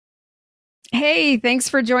Hey, thanks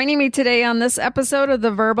for joining me today on this episode of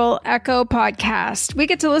the Verbal Echo podcast. We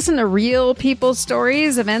get to listen to real people's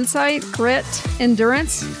stories of insight, grit,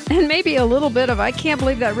 endurance, and maybe a little bit of I can't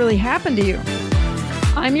believe that really happened to you.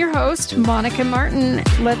 I'm your host, Monica Martin.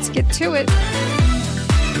 Let's get to it.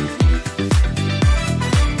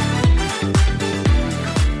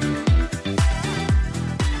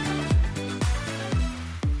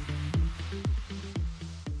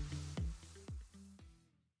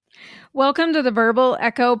 Welcome to the Verbal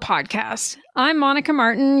Echo podcast. I'm Monica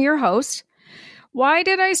Martin, your host. Why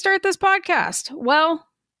did I start this podcast? Well,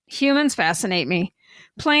 humans fascinate me.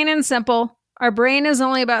 Plain and simple. Our brain is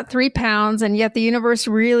only about 3 pounds, and yet the universe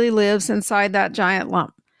really lives inside that giant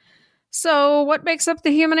lump. So what makes up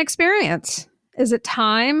the human experience? Is it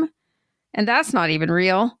time? And that's not even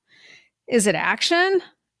real. Is it action?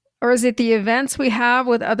 Or is it the events we have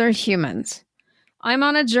with other humans? I'm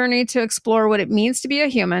on a journey to explore what it means to be a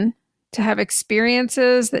human, to have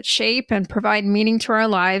experiences that shape and provide meaning to our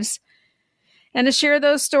lives, and to share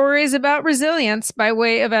those stories about resilience by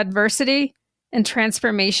way of adversity and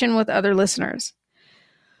transformation with other listeners.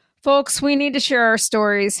 Folks, we need to share our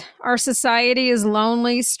stories. Our society is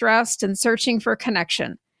lonely, stressed, and searching for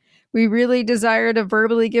connection. We really desire to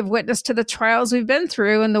verbally give witness to the trials we've been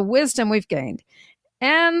through and the wisdom we've gained,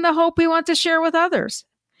 and the hope we want to share with others.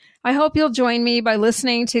 I hope you'll join me by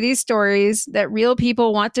listening to these stories that real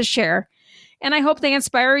people want to share, and I hope they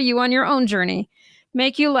inspire you on your own journey,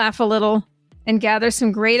 make you laugh a little, and gather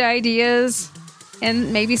some great ideas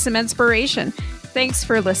and maybe some inspiration. Thanks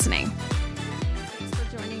for listening. Thanks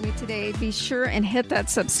for joining me today. Be sure and hit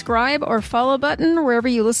that subscribe or follow button wherever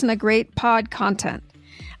you listen to great pod content.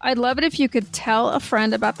 I'd love it if you could tell a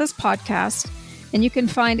friend about this podcast, and you can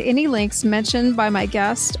find any links mentioned by my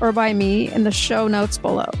guest or by me in the show notes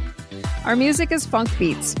below. Our music is Funk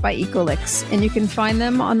Beats by Ecolix, and you can find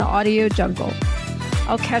them on the Audio Jungle.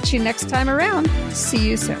 I'll catch you next time around. See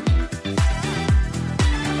you soon.